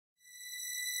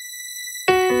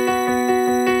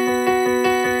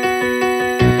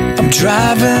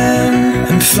Driving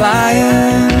and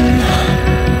flying,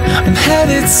 I'm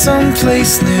headed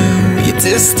someplace new. You're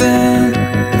distant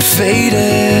and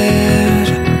faded.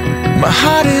 My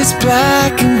heart is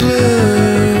black and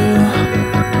blue.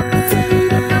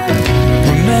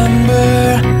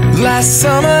 Remember last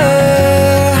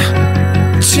summer,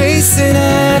 chasing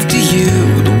after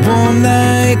you, the warm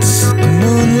nights, the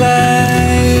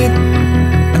moonlight.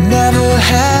 I never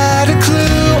had a clue.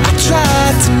 I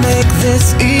tried to make this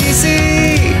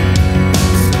easy,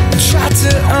 I tried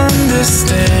to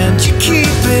understand. You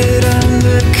keep it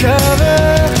undercover,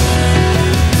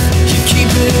 you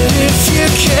keep it if you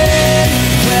can.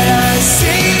 When I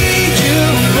see you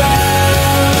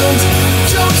around,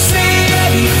 don't say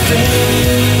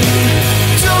anything,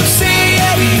 don't say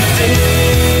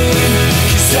anything,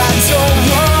 'cause I don't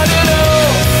wanna know.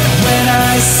 When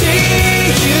I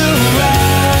see you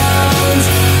around,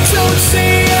 don't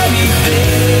say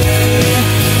anything,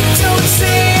 don't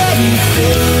say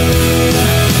anything.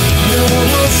 No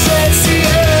offense to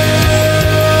you.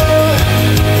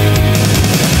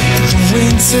 The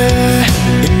winter,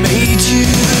 it made you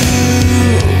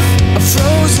a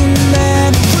frozen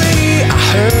memory. I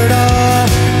heard all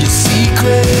your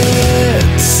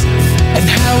secrets and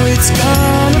how it's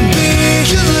gonna be.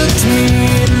 You looked me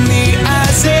in the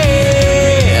eyes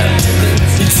and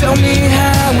you tell me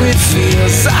how it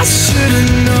feels. I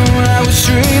should've known I was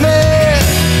dreaming,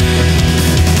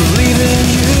 believing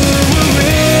you were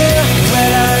real.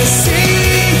 When I see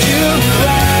you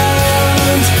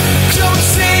around, don't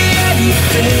say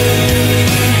anything,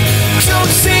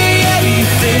 don't say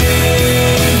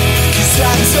anything, 'cause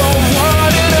I don't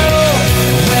wanna know.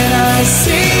 When I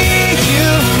see you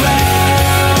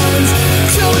around,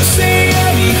 don't say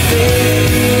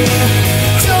anything,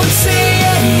 don't say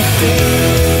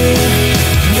anything.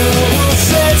 No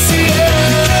offense to you.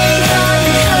 You can't hide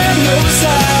behind those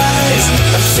eyes.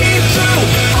 I've seen through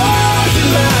all your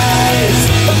lies.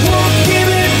 I won't give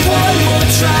it one more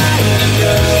try, and I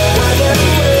know I never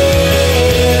will.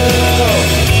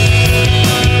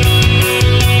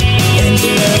 And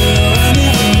you know I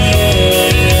never will.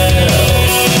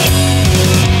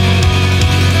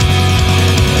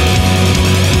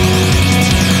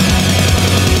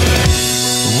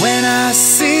 When I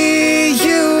see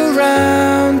you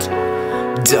around,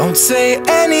 don't say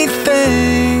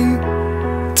anything,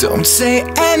 don't say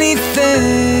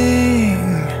anything.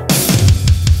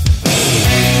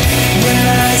 When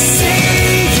I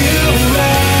see you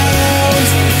around,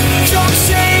 don't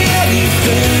say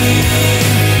anything,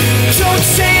 don't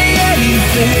say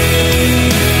anything,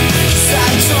 'cause I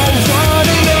don't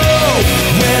wanna know.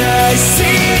 When I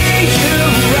see you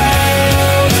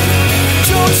around,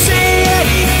 don't say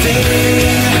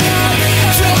anything,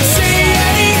 don't say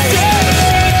anything.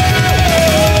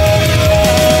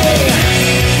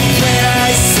 When I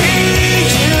see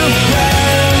you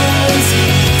around,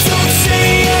 don't say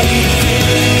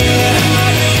anything,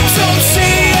 don't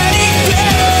say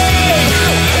anything,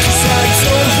 'cause I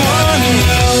don't wanna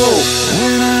know.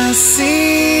 When I see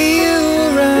you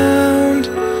around,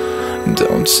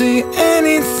 don't say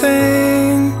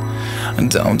anything,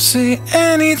 don't say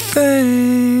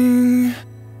anything.